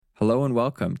Hello and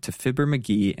welcome to Fibber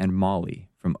McGee and Molly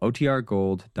from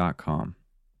OTRGold.com.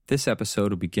 This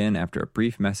episode will begin after a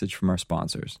brief message from our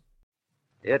sponsors.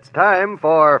 It's time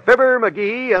for Fibber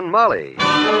McGee and Molly.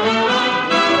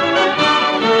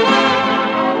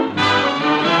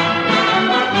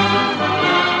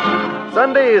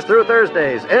 Sundays through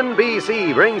Thursdays,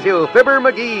 NBC brings you Fibber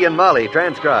McGee and Molly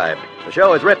transcribed. The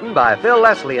show is written by Phil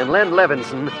Leslie and Len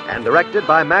Levinson and directed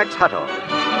by Max Hutto.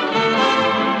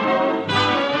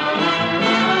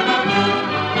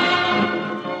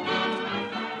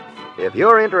 If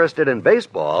you're interested in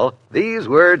baseball, these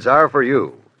words are for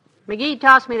you. McGee,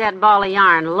 toss me that ball of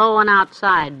yarn, low and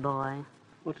outside, boy.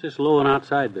 What's this low and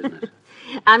outside business?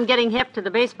 I'm getting hip to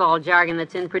the baseball jargon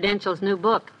that's in Prudential's new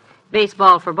book,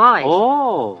 Baseball for Boys.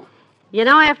 Oh. You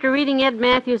know, after reading Ed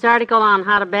Matthews' article on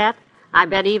how to bat, I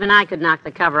bet even I could knock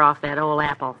the cover off that old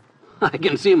apple. I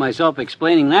can see myself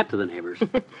explaining that to the neighbors.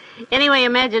 Anyway,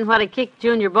 imagine what a kick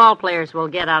junior ball players will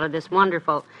get out of this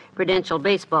wonderful Prudential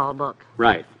baseball book.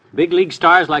 Right. Big league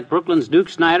stars like Brooklyn's Duke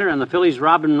Snider and the Phillies'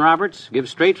 Robin Roberts give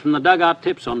straight from the dugout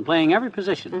tips on playing every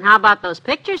position. And how about those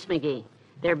pictures, McGee?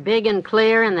 They're big and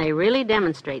clear, and they really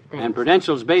demonstrate things. And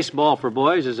Prudential's Baseball for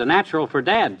Boys is a natural for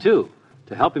Dad, too,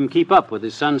 to help him keep up with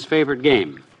his son's favorite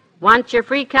game. Want your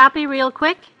free copy real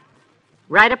quick?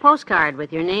 Write a postcard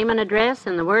with your name and address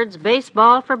and the words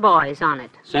Baseball for Boys on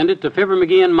it. Send it to Fibber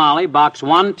McGee and Molly, Box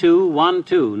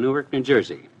 1212, Newark, New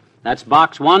Jersey. That's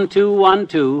Box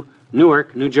 1212,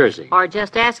 Newark, New Jersey. Or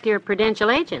just ask your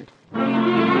Prudential agent.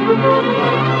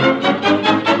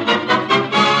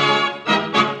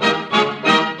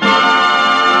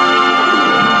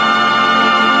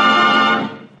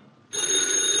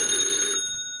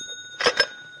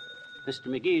 Mr.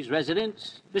 McGee's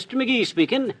residence. Mr. McGee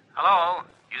speaking. Hello.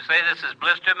 You say this is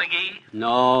Blister McGee?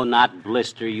 No, not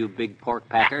Blister, you big pork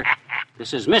packer.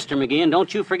 This is Mr. McGee, and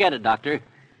don't you forget it, Doctor.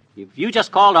 If you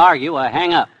just called to argue,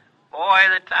 hang up. Boy,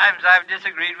 the times I've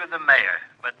disagreed with the mayor,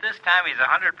 but this time he's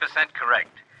 100%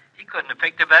 correct. He couldn't have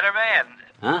picked a better man.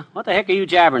 Huh? What the heck are you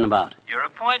jabbering about? Your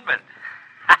appointment.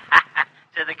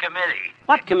 To the committee.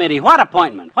 What committee? What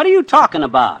appointment? What are you talking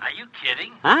about? Are you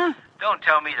kidding? Huh? Don't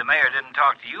tell me the mayor didn't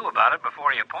talk to you about it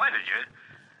before he appointed you.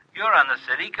 You're on the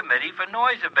city committee for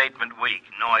Noise Abatement Week,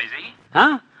 Noisy.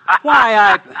 Huh?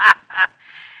 Why,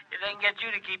 If they can get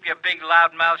you to keep your big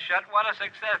loud mouth shut, what a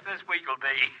success this week will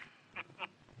be.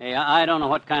 Hey, I don't know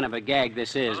what kind of a gag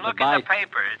this is, Well, look but in the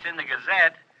paper. It's in the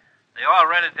Gazette. They all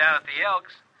read it down at the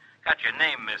Elks. Got your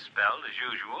name misspelled, as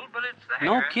usual, but it's there.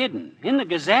 No kidding. In the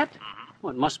Gazette? Mm-hmm.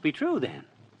 Well, it must be true, then.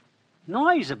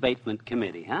 Noise Abatement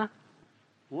Committee, huh?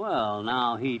 Well,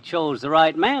 now, he chose the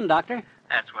right man, Doctor.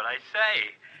 That's what I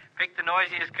say. Pick the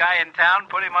noisiest guy in town,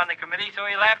 put him on the committee so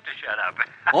he'll have to shut up.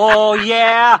 Oh,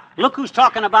 yeah? Look who's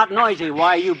talking about noisy.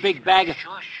 Why, you big bag of...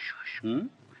 Shush, shush. Hmm?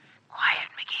 Quiet,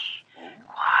 McGee.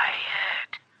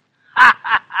 Quiet.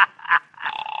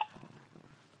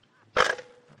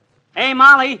 Hey,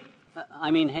 Molly.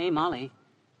 Hey, Molly.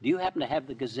 Do you happen to have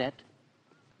the Gazette?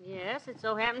 Yes, it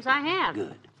so happens I have.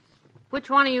 Good. Which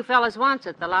one of you fellas wants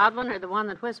it, the loud one or the one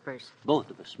that whispers? Both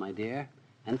of us, my dear.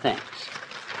 And thanks.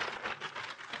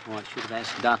 Oh, I should have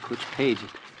asked Doc which page it...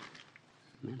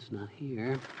 That's not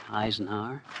here.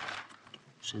 Eisenhower.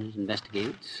 Senate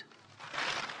investigates.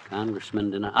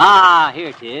 Congressman denies... Ah, here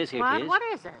it is. Here it is. What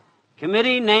is it?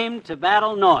 Committee named to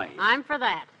battle noise. I'm for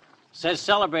that. Says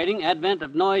celebrating advent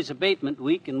of Noise Abatement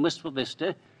Week in Wistful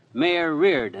Vista, Mayor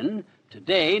Reardon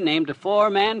today named a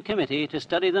 4-man committee to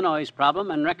study the noise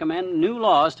problem and recommend new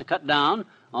laws to cut down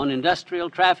on industrial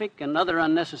traffic and other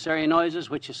unnecessary noises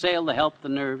which assail the health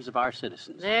and nerves of our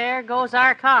citizens. There goes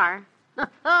our car.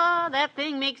 That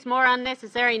thing makes more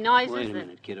unnecessary noises Wait a than...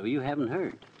 minute, kiddo. You haven't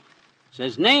heard.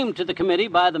 Says named to the committee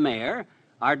by the mayor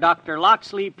are Dr.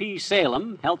 Loxley P.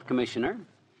 Salem, Health Commissioner,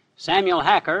 Samuel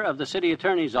Hacker of the City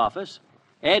Attorney's Office,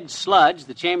 Ed Sludge,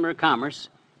 the Chamber of Commerce,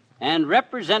 and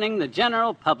representing the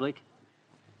general public...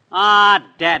 Ah,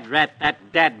 that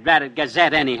dad-ratted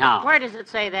Gazette anyhow. Where does it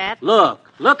say that?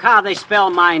 Look how they spell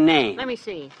my name. Let me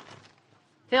see.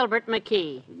 Filbert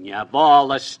McKee. Yeah, ball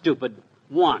the stupid.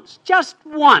 Once, just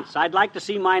once, I'd like to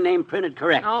see my name printed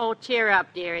correct. Oh, cheer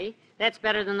up, dearie. That's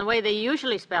better than the way they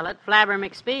usually spell it, Flabber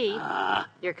McSpee.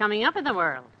 You're coming up in the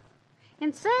world.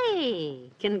 And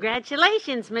say,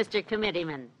 congratulations, Mr.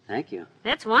 Committeeman. Thank you.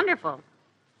 That's wonderful.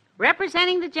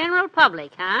 Representing the general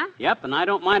public, huh? Yep, and I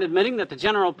don't mind admitting that the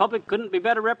general public couldn't be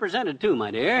better represented, too,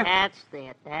 my dear. That's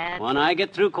it. When I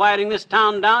get through quieting this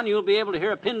town down, you'll be able to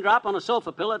hear a pin drop on a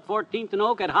sofa pillow at 14th and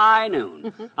Oak at high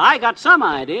noon. I got some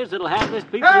ideas that'll have this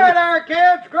people... Hey there,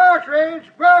 kids! Groceries!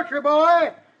 Grocery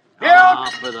boy! Oh,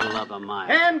 for the love of Mike.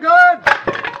 Canned goods!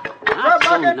 Not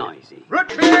so noisy. root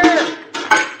beer,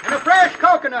 and a fresh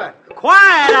coconut.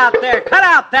 Quiet out there. Cut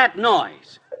out that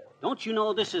noise. Don't you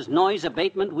know this is Noise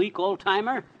Abatement Week,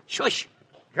 old-timer? Shush.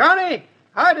 Johnny,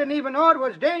 I didn't even know it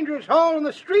was dangerous hole in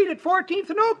the street at 14th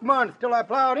and Oak Month till I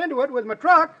plowed into it with my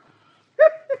truck.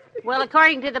 Well,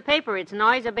 according to the paper, it's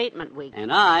Noise Abatement Week.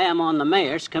 And I am on the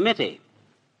mayor's committee.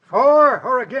 For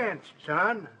or against,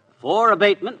 son? For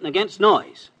abatement and against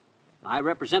noise. I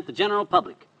represent the general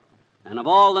public. And of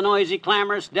all the noisy,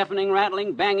 clamorous, deafening,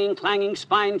 rattling, banging, clanging,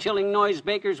 spine-chilling noise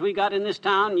makers we got in this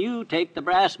town, you take the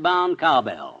brass-bound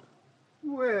cowbell.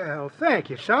 Well, thank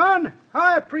you, son.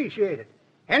 I appreciate it.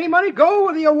 Any money go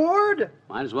with the award?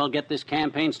 Might as well get this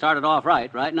campaign started off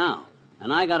right now.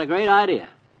 And I got a great idea.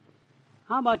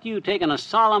 How about you taking a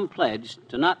solemn pledge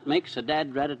to not make so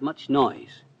dad-ratted much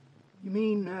noise? You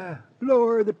mean,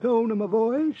 lower the tone of my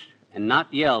voice? And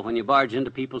not yell when you barge into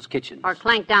people's kitchens. Or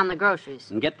clank down the groceries.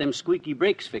 And get them squeaky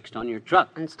brakes fixed on your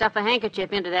truck. And stuff a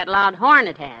handkerchief into that loud horn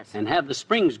it has. And have the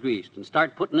springs greased and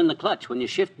start putting in the clutch when you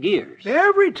shift gears.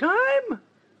 Every time?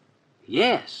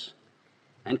 Yes.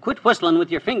 And quit whistling with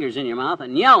your fingers in your mouth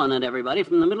and yelling at everybody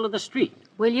from the middle of the street.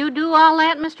 Will you do all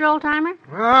that, Mr. Oldtimer?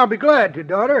 I'll be glad to,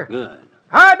 daughter. Good.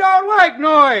 I don't like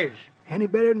noise. Any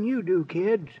better than you do,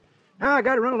 kids. Now I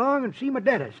gotta run along and see my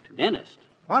dentist. Dentist?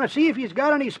 Want to see if he's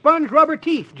got any sponge rubber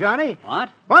teeth, Johnny. What?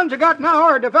 Ones I got now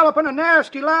are developing a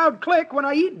nasty loud click when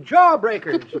I eat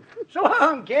jawbreakers. So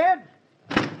long, kids.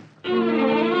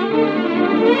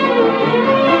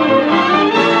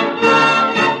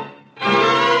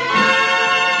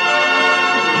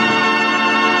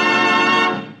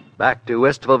 Back to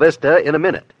Wistful Vista in a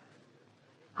minute.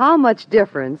 How much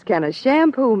difference can a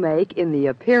shampoo make in the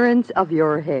appearance of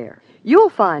your hair? You'll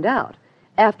find out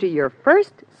after your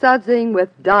first sudsing with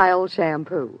Dial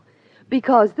shampoo.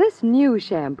 Because this new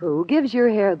shampoo gives your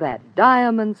hair that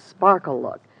diamond sparkle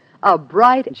look, a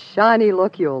bright and shiny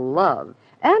look you'll love.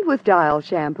 And with Dial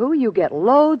shampoo, you get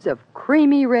loads of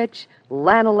creamy, rich,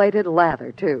 lanolated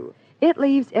lather, too. It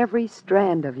leaves every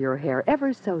strand of your hair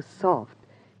ever so soft,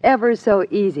 ever so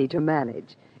easy to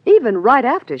manage, even right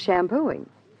after shampooing.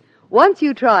 Once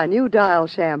you try new Dial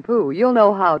shampoo, you'll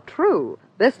know how true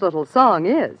this little song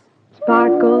is.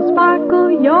 Sparkle, sparkle,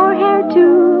 your hair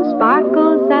too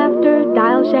sparkles after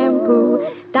Dial shampoo.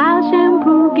 Dial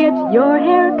shampoo gets your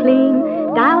hair clean.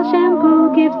 Dial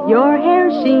shampoo gives your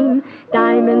hair sheen.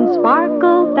 Diamond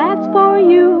sparkle, that's for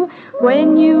you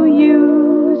when you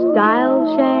use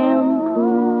Dial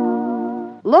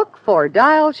shampoo. Look for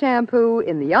Dial shampoo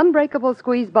in the unbreakable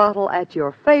squeeze bottle at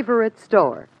your favorite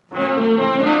store.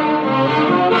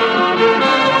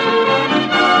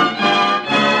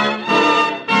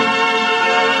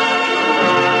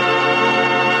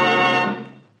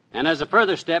 And as a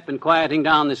further step in quieting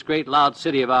down this great loud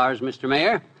city of ours, Mr.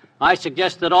 Mayor, I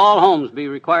suggest that all homes be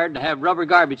required to have rubber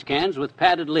garbage cans with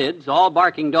padded lids, all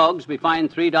barking dogs be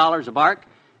fined $3 a bark,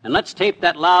 and let's tape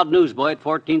that loud newsboy at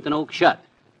 14th and Oak shut.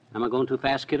 Am I going too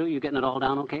fast, kiddo? You getting it all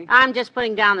down okay? I'm just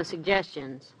putting down the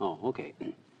suggestions. Oh, okay.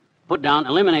 Put down,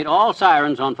 eliminate all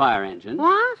sirens on fire engines.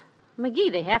 What?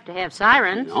 McGee, they have to have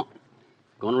sirens. No.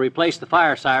 Going to replace the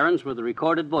fire sirens with a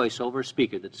recorded voice-over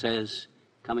speaker that says,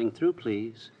 "Coming through,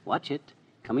 please. Watch it.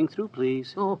 Coming through,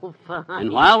 please." Oh, fine.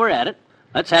 And while we're at it,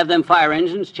 let's have them fire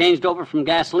engines changed over from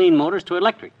gasoline motors to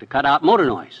electric to cut out motor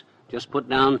noise. Just put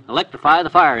down, electrify the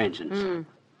fire engines.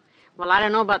 Well, I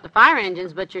don't know about the fire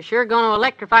engines, but you're sure going to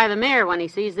electrify the mayor when he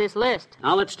sees this list.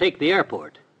 Now let's take the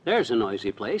airport. There's a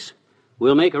noisy place.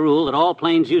 We'll make a rule that all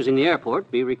planes using the airport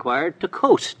be required to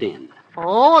coast in.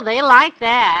 Oh, they like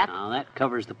that. Now that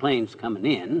covers the planes coming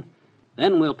in.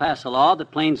 Then we'll pass a law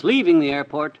that planes leaving the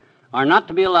airport are not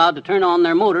to be allowed to turn on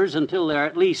their motors until they're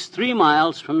at least 3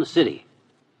 miles from the city.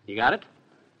 You got it?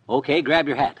 Okay, grab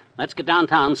your hat. Let's get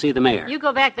downtown and see the mayor. You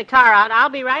go back the car out. I'll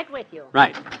be right with you.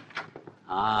 Right.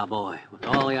 Ah, boy, with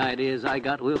all the ideas I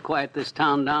got, we'll quiet this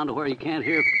town down to where you can't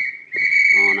hear.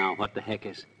 Oh, now, what the heck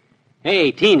is...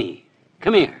 Hey, Teeny,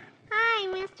 come here. Hi,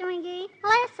 Mr. McGee.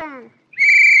 Listen.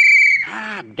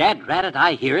 Ah, dad-rat-it,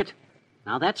 I hear it.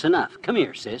 Now, that's enough. Come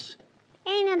here, sis.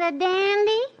 Ain't it a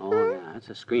dandy? Oh, yeah, that's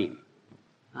a scream.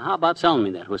 Now, how about selling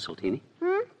me that whistle, Teeny?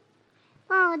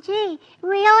 Oh, gee.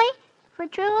 Really? For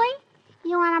truly?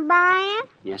 You want to buy it?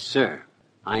 Yes, sir.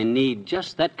 I need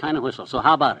just that kind of whistle, so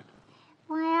how about it?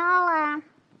 Well,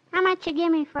 how much you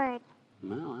give me for it?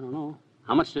 Well, I don't know.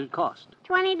 How much did it cost?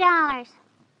 $20.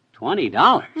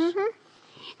 $20?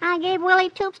 I gave Willie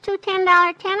Toops 2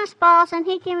 $10 tennis balls, and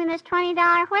he gave me this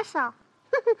 $20 whistle.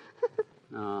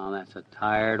 Oh, that's a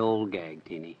tired old gag,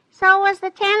 Teeny. So was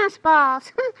the tennis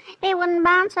balls. They wouldn't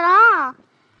bounce at all.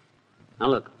 Now,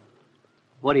 look.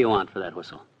 What do you want for that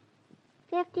whistle?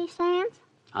 50 cents?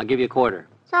 I'll give you a quarter.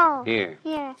 So. Here.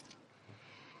 Here.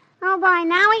 Oh, boy,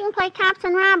 now we can play cops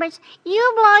and robbers.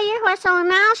 You blow your whistle,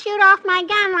 and I'll shoot off my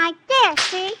gun like this,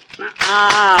 see?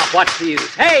 What's the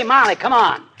use? Hey, Molly, come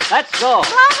on. Let's go.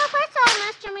 Blow the whistle,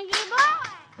 Mr. McGee, blow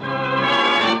it.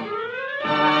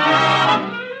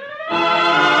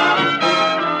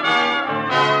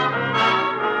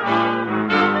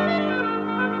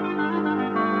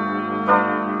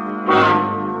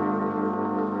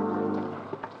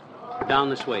 Down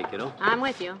this way, kiddo. I'm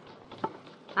with you.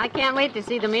 I can't wait to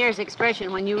see the mayor's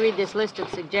expression when you read this list of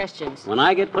suggestions. When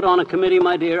I get put on a committee,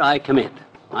 my dear, I commit.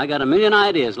 I got a million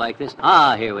ideas like this.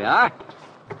 Here we are.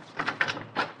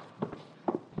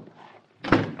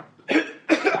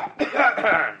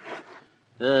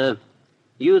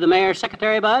 You the mayor's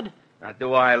secretary, Bud? Now,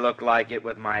 do I look like it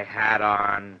with my hat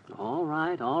on? All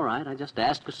right. I just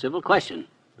asked a civil question.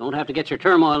 Don't have to get your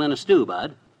turmoil in a stew,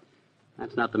 Bud.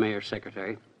 That's not the mayor's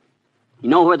secretary. You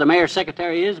know where the mayor's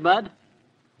secretary is, Bud?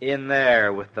 In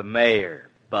there with the mayor,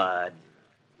 Bud.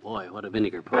 Boy, what a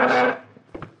vinegar puss.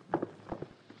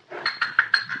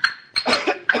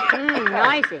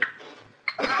 Noisy.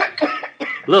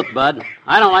 Look, Bud,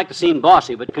 I don't like to seem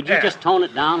bossy, but could you just tone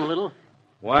it down a little?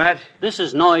 What? This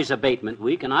is Noise Abatement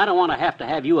Week, and I don't want to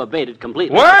have you abated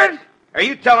completely. What? Are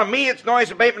you telling me it's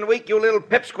Noise Abatement Week, you little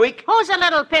pipsqueak? Who's a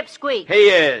little pipsqueak? He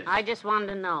is. I just wanted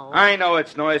to know. I know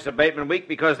it's Noise Abatement Week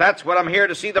because that's what I'm here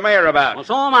to see the mayor about. Well,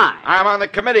 so am I. I'm on the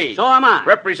committee. So am I.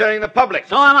 Representing the public.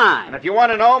 So am I. And if you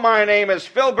want to know, my name is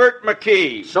Filbert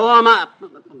McKee. So am I.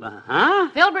 Huh?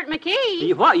 Filbert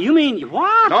McKee? What? You mean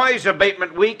what? Noise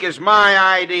Abatement Week is my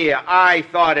idea. I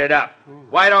thought it up.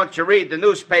 Why don't you read the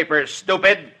newspapers,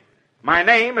 stupid? My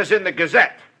name is in the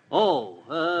Gazette.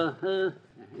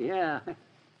 Yeah.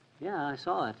 Yeah, I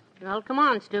saw it. Well, come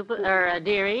on,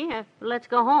 dearie. Let's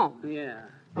go home. Yeah.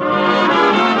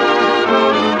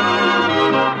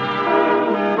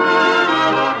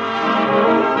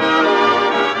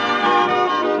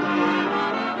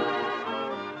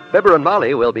 Fibber and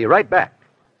Molly will be right back.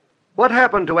 What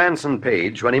happened to Anson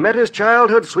Page when he met his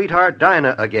childhood sweetheart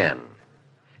Dinah again?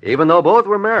 Even though both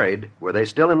were married, were they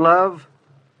still in love?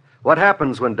 What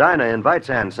happens when Dinah invites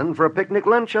Anson for a picnic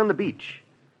lunch on the beach?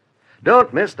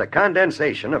 Don't miss the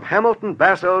condensation of Hamilton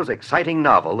Basso's exciting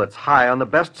novel that's high on the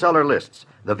bestseller lists,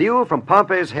 The View from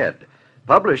Pompey's Head,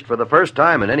 published for the first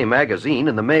time in any magazine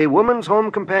in the May Woman's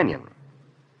Home Companion.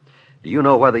 Do you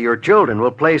know whether your children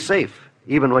will play safe,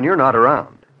 even when you're not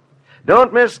around?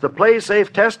 Don't miss the Play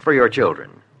Safe test for your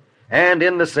children. And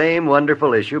in the same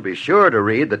wonderful issue, be sure to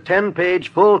read the 10-page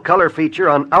full-color feature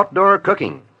on outdoor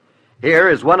cooking. Here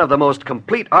is one of the most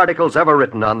complete articles ever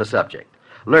written on the subject.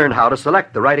 Learn how to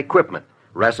select the right equipment,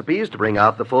 recipes to bring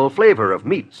out the full flavor of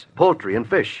meats, poultry, and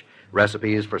fish,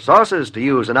 recipes for sauces to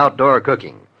use in outdoor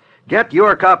cooking. Get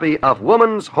your copy of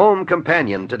Woman's Home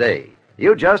Companion today.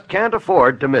 You just can't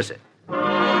afford to miss it.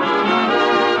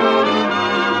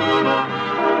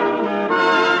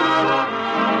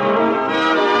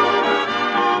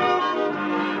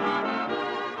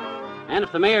 And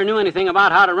if the mayor knew anything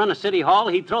about how to run a city hall,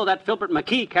 he'd throw that Filbert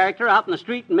McKee character out in the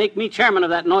street and make me chairman of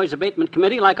that Noise Abatement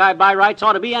Committee like I by rights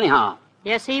ought to be anyhow.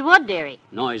 Yes, he would, dearie.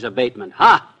 Noise abatement.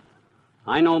 Ha!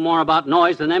 I know more about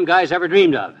noise than them guys ever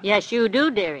dreamed of. Yes, you do,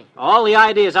 dearie. All the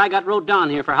ideas I got wrote down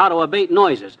here for how to abate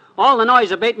noises. All the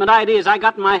noise abatement ideas I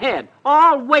got in my head.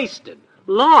 All wasted.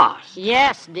 Lost.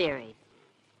 Yes, dearie.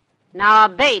 Now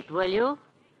abate, will you?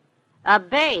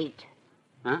 Abate.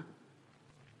 Huh?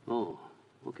 Oh,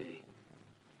 okay.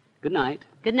 Good night.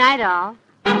 Good night, all.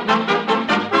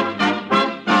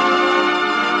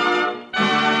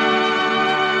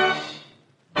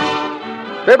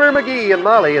 Fibber McGee and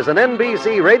Molly is an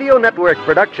NBC Radio Network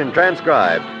production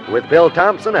transcribed, with Bill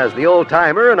Thompson as the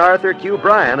old-timer and Arthur Q.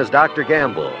 Bryan as Dr.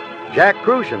 Gamble. Jack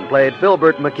Crucian played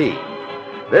Filbert McKee.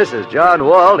 This is John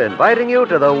Wald inviting you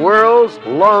to the world's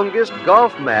longest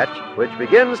golf match, which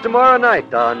begins tomorrow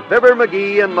night on Fibber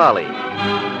McGee and Molly.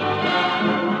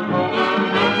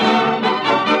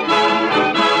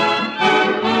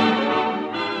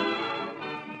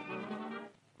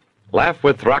 Laugh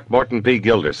with Throckmorton P.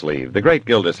 Gildersleeve, the great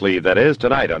Gildersleeve, that is,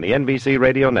 tonight on the NBC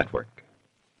Radio Network.